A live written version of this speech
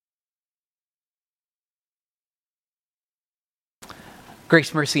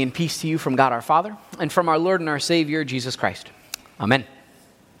Grace, mercy, and peace to you from God our Father and from our Lord and our Savior, Jesus Christ. Amen.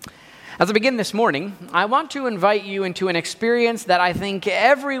 As I begin this morning, I want to invite you into an experience that I think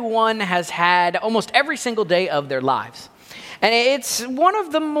everyone has had almost every single day of their lives. And it's one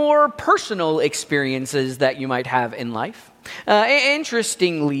of the more personal experiences that you might have in life.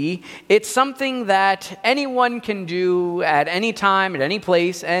 Interestingly, it's something that anyone can do at any time, at any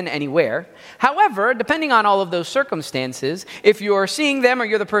place, and anywhere. However, depending on all of those circumstances, if you're seeing them or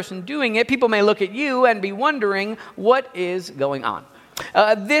you're the person doing it, people may look at you and be wondering what is going on.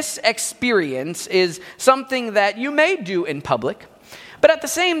 This experience is something that you may do in public, but at the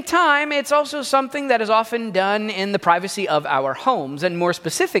same time, it's also something that is often done in the privacy of our homes, and more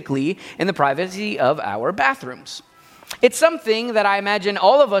specifically, in the privacy of our bathrooms. It's something that I imagine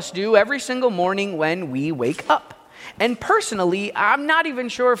all of us do every single morning when we wake up. And personally, I'm not even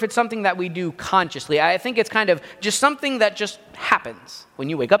sure if it's something that we do consciously. I think it's kind of just something that just happens when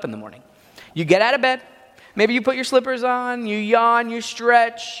you wake up in the morning. You get out of bed, maybe you put your slippers on, you yawn, you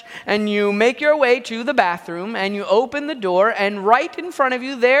stretch, and you make your way to the bathroom, and you open the door, and right in front of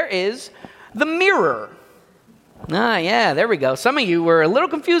you there is the mirror. Yeah, there we go. Some of you were a little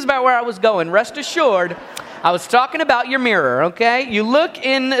confused about where I was going. Rest assured, I was talking about your mirror, okay? You look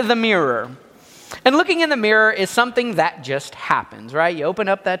in the mirror. And looking in the mirror is something that just happens, right? You open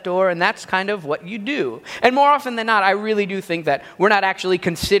up that door, and that's kind of what you do. And more often than not, I really do think that we're not actually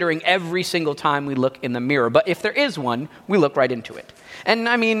considering every single time we look in the mirror. But if there is one, we look right into it. And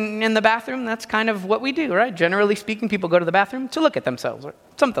I mean, in the bathroom, that's kind of what we do, right? Generally speaking, people go to the bathroom to look at themselves or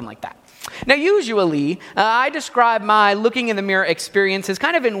something like that. Now, usually, I describe my looking in the mirror experience as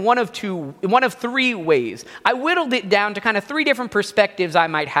kind of in one of three ways. I whittled it down to kind of three different perspectives I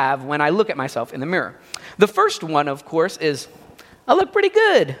might have when I look at myself in the mirror. The first one, of course, is I look pretty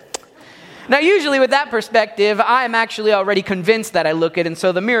good. Now, usually with that perspective, I am actually already convinced that I look it, and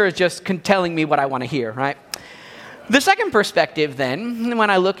so the mirror is just telling me what I want to hear, right? The second perspective, then, when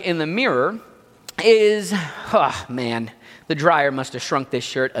I look in the mirror, is, oh man, the dryer must have shrunk this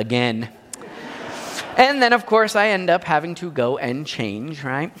shirt again. And then, of course, I end up having to go and change,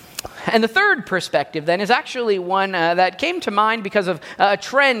 right? And the third perspective, then, is actually one that came to mind because of a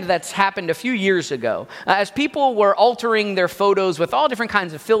trend that's happened a few years ago. As people were altering their photos with all different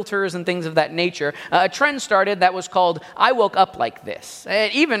kinds of filters and things of that nature, a trend started that was called, I Woke Up Like This.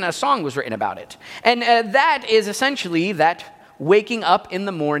 Even a song was written about it. And that is essentially that waking up in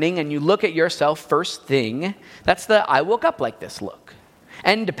the morning and you look at yourself first thing. That's the I woke up like this look.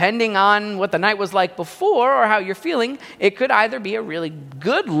 And depending on what the night was like before or how you're feeling, it could either be a really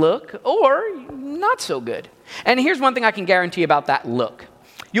good look or not so good. And here's one thing I can guarantee about that look.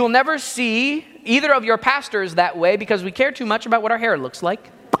 You'll never see either of your pastors that way because we care too much about what our hair looks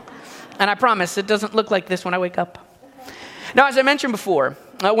like. And I promise it doesn't look like this when I wake up. Now, as I mentioned before,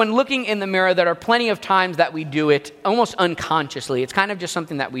 when looking in the mirror, there are plenty of times that we do it almost unconsciously. It's kind of just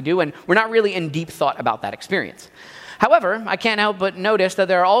something that we do, and we're not really in deep thought about that experience. However, I can't help but notice that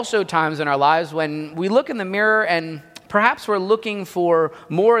there are also times in our lives when we look in the mirror and perhaps we're looking for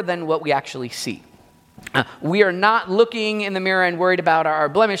more than what we actually see. We are not looking in the mirror and worried about our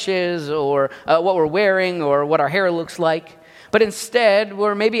blemishes or what we're wearing or what our hair looks like, but instead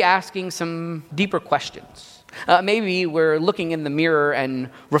we're maybe asking some deeper questions. Maybe we're looking in the mirror and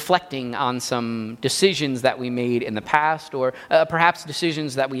reflecting on some decisions that we made in the past or perhaps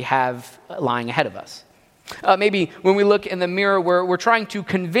decisions that we have lying ahead of us. Maybe when we look in the mirror, we're trying to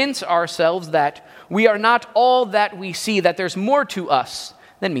convince ourselves that we are not all that we see, that there's more to us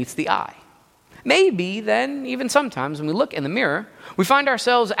than meets the eye. Maybe then, even sometimes when we look in the mirror, we find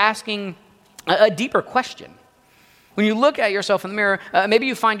ourselves asking a deeper question. When you look at yourself in the mirror, maybe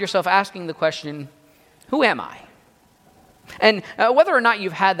you find yourself asking the question, who am I? And whether or not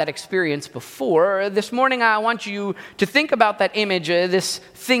you've had that experience before, this morning I want you to think about that image, this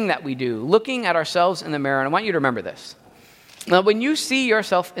thing that we do, looking at ourselves in the mirror, and I want you to remember this. When you see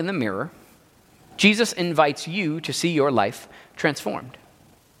yourself in the mirror, Jesus invites you to see your life transformed.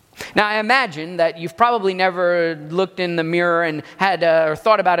 Now, I imagine that you've probably never looked in the mirror and had or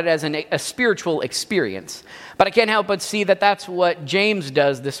thought about it as a spiritual experience, but I can't help but see that that's what James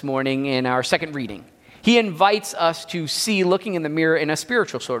does this morning in our second reading. He invites us to see looking in the mirror in a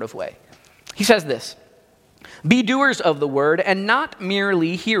spiritual sort of way. He says this, "Be doers of the word and not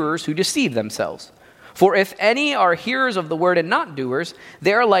merely hearers who deceive themselves. For if any are hearers of the word and not doers,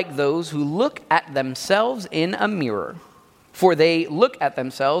 they are like those who look at themselves in a mirror. For they look at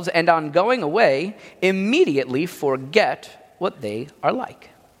themselves and on going away immediately forget what they are like."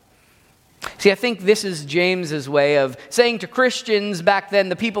 See, I think this is James's way of saying to Christians back then,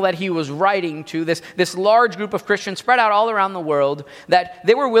 the people that he was writing to, this large group of Christians spread out all around the world, that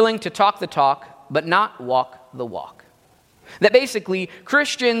they were willing to talk the talk, but not walk the walk. That basically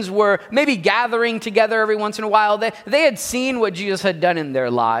Christians were maybe gathering together every once in a while. They had seen what Jesus had done in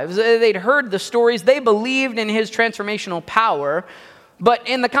their lives. They'd heard the stories. They believed in his transformational power. But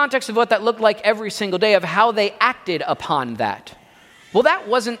in the context of what that looked like every single day, of how they acted upon that, well, that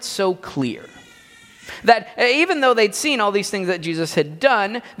wasn't so clear. That even though they'd seen all these things that Jesus had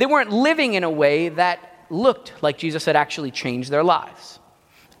done, they weren't living in a way that looked like Jesus had actually changed their lives.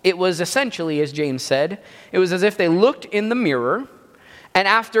 It was essentially, as James said, it was as if they looked in the mirror, and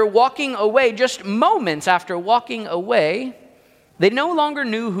after walking away, just moments after walking away, they no longer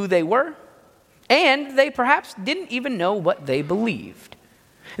knew who they were, and they perhaps didn't even know what they believed.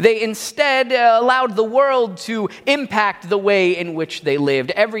 They instead allowed the world to impact the way in which they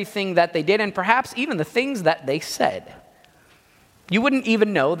lived, everything that they did, and perhaps even the things that they said. You wouldn't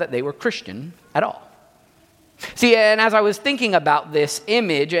even know that they were Christian at all. See, and as I was thinking about this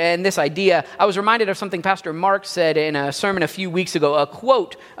image and this idea, I was reminded of something Pastor Mark said in a sermon a few weeks ago, a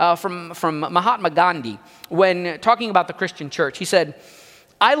quote from Mahatma Gandhi when talking about the Christian church. He said,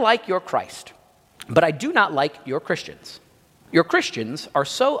 "I like your Christ, but I do not like your Christians. Your Christians are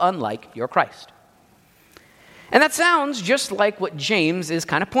so unlike your Christ." And that sounds just like what James is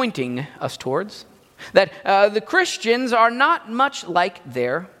kind of pointing us towards, that the Christians are not much like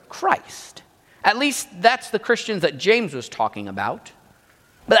their Christ. At least that's the Christians that James was talking about.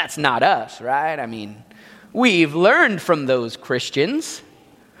 But that's not us, right? I mean, we've learned from those Christians.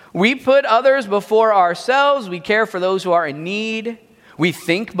 We put others before ourselves. We care for those who are in need. We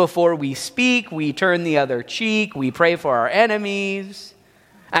think before we speak. We turn the other cheek. We pray for our enemies.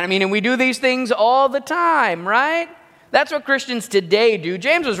 And we do these things all the time, right? That's what Christians today do.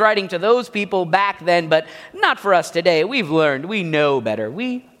 James was writing to those people back then, but not for us today. We've learned. We know better.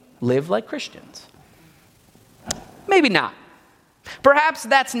 We live like Christians. Maybe not. Perhaps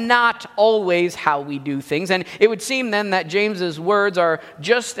that's not always how we do things, and it would seem then that James's words are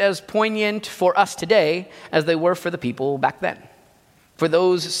just as poignant for us today as they were for the people back then, for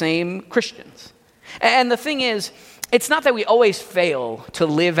those same Christians. And the thing is, it's not that we always fail to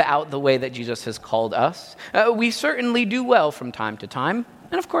live out the way that Jesus has called us. We certainly do well from time to time,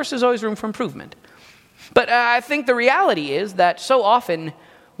 and of course there's always room for improvement. But I think the reality is that so often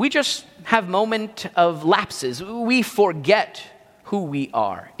we just have moment of lapses. We forget who we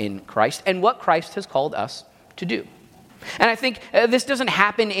are in Christ and what Christ has called us to do. And I think this doesn't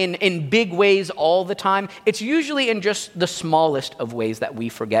happen in big ways all the time. It's usually in just the smallest of ways that we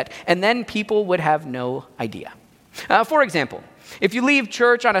forget, and then people would have no idea. For example, if you leave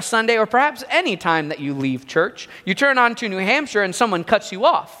church on a Sunday, or perhaps any time that you leave church, you turn on to New Hampshire and someone cuts you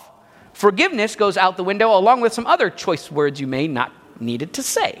off. Forgiveness goes out the window along with some other choice words you may not needed to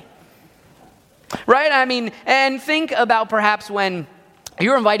say. Right? And think about perhaps when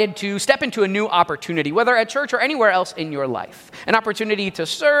you're invited to step into a new opportunity, whether at church or anywhere else in your life. An opportunity to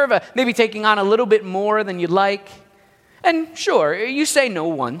serve, maybe taking on a little bit more than you'd like. And sure, you say no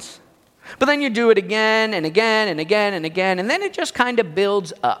once, but then you do it again and again and again and again, and then it just kind of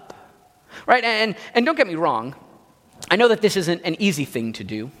builds up. Right? And don't get me wrong, I know that this isn't an easy thing to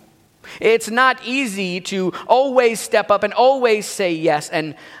do. It's not easy to always step up and always say yes.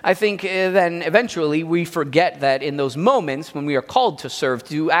 And I think then eventually we forget that in those moments when we are called to serve,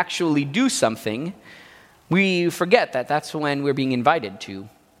 to actually do something, we forget that that's when we're being invited to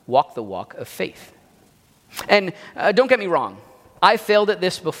walk the walk of faith. And don't get me wrong, I failed at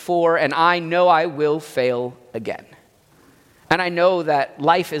this before, and I know I will fail again. And I know that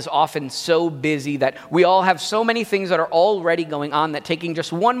life is often so busy that we all have so many things that are already going on that taking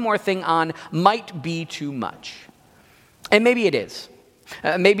just one more thing on might be too much. And maybe it is.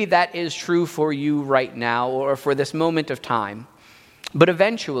 Maybe that is true for you right now or for this moment of time. But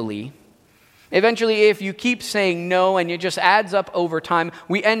eventually, if you keep saying no and it just adds up over time,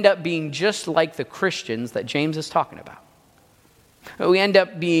 we end up being just like the Christians that James is talking about. We end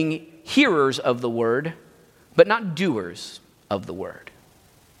up being hearers of the word, but not doers of the word.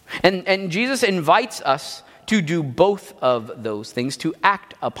 And Jesus invites us to do both of those things, to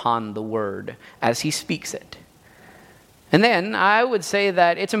act upon the word as he speaks it. And then I would say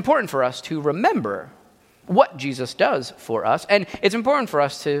that it's important for us to remember what Jesus does for us, and it's important for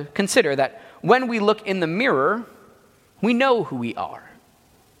us to consider that when we look in the mirror, we know who we are.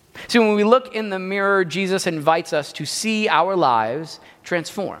 So when we look in the mirror, Jesus invites us to see our lives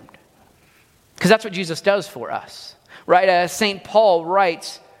transformed. Because that's what Jesus does for us. Right? St. Paul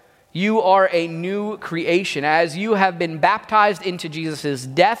writes, You are a new creation. As you have been baptized into Jesus'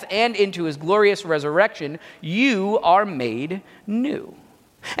 death and into his glorious resurrection, you are made new.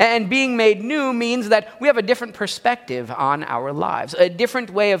 And being made new means that we have a different perspective on our lives, a different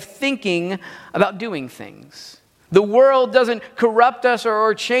way of thinking about doing things. The world doesn't corrupt us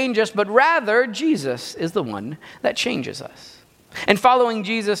or change us, but rather Jesus is the one that changes us. And following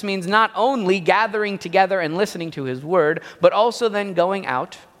Jesus means not only gathering together and listening to his word, but also then going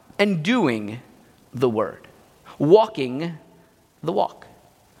out and doing the word, walking the walk.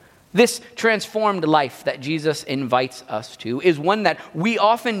 This transformed life that Jesus invites us to is one that we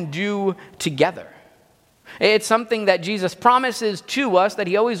often do together. It's something that Jesus promises to us, that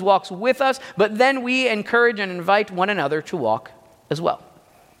he always walks with us, but then we encourage and invite one another to walk as well.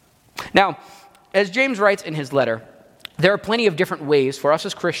 Now, as James writes in his letter, there are plenty of different ways for us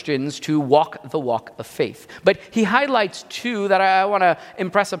as Christians to walk the walk of faith. But he highlights two that I want to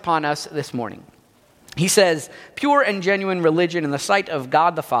impress upon us this morning. He says, pure and genuine religion in the sight of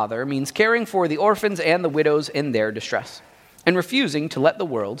God the Father means caring for the orphans and the widows in their distress, and refusing to let the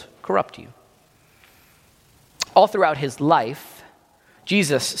world corrupt you. All throughout his life,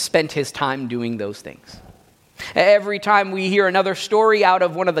 Jesus spent his time doing those things. Every time we hear another story out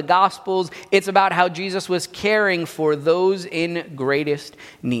of one of the Gospels, it's about how Jesus was caring for those in greatest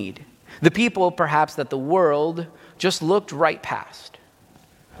need. The people, perhaps, that the world just looked right past.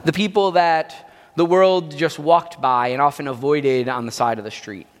 The people that the world just walked by and often avoided on the side of the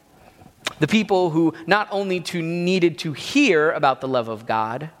street. The people who not only needed to hear about the love of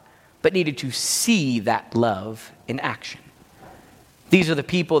God, but needed to see that love in action. These are the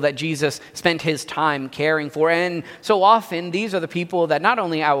people that Jesus spent his time caring for. And so often, these are the people that not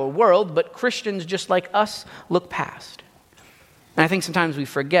only our world, but Christians just like us look past. And I think sometimes we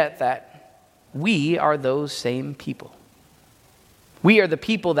forget that we are those same people. We are the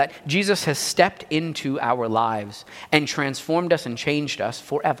people that Jesus has stepped into our lives and transformed us and changed us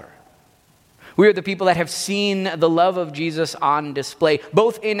forever. We are the people that have seen the love of Jesus on display,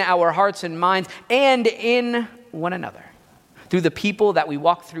 both in our hearts and minds and in one another, through the people that we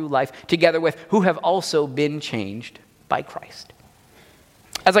walk through life together with who have also been changed by Christ.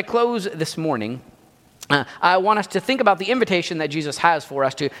 As I close this morning, I want us to think about the invitation that Jesus has for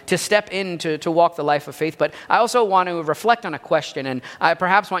us to step in to walk the life of faith, but I also want to reflect on a question, and I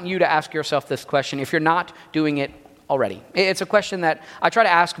perhaps want you to ask yourself this question if you're not doing it already. It's a question that I try to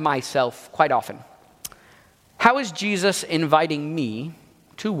ask myself quite often. How is Jesus inviting me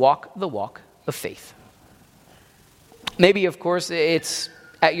to walk the walk of faith? Maybe, of course, it's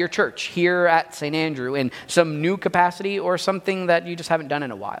at your church, here at St. Andrew, in some new capacity or something that you just haven't done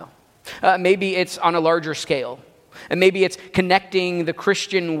in a while. Maybe it's on a larger scale. And maybe it's connecting the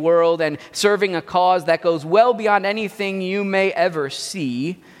Christian world and serving a cause that goes well beyond anything you may ever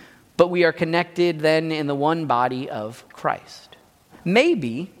see, but we are connected then in the one body of Christ.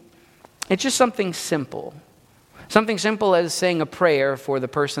 Maybe it's just something simple as saying a prayer for the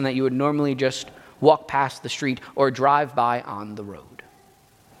person that you would normally just walk past the street or drive by on the road.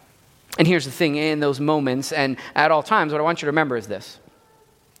 And here's the thing, in those moments and at all times, what I want you to remember is this.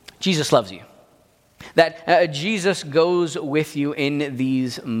 Jesus loves you. That Jesus goes with you in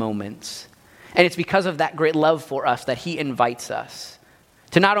these moments. And it's because of that great love for us that he invites us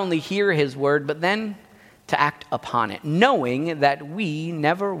to not only hear his word, but then to act upon it, knowing that we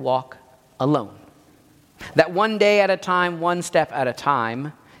never walk alone. That one day at a time, one step at a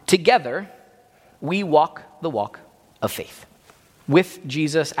time, together, we walk the walk of faith with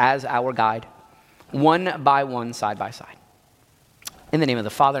Jesus as our guide, one by one, side by side. In the name of the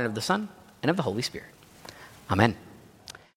Father, and of the Son, and of the Holy Spirit. Amen.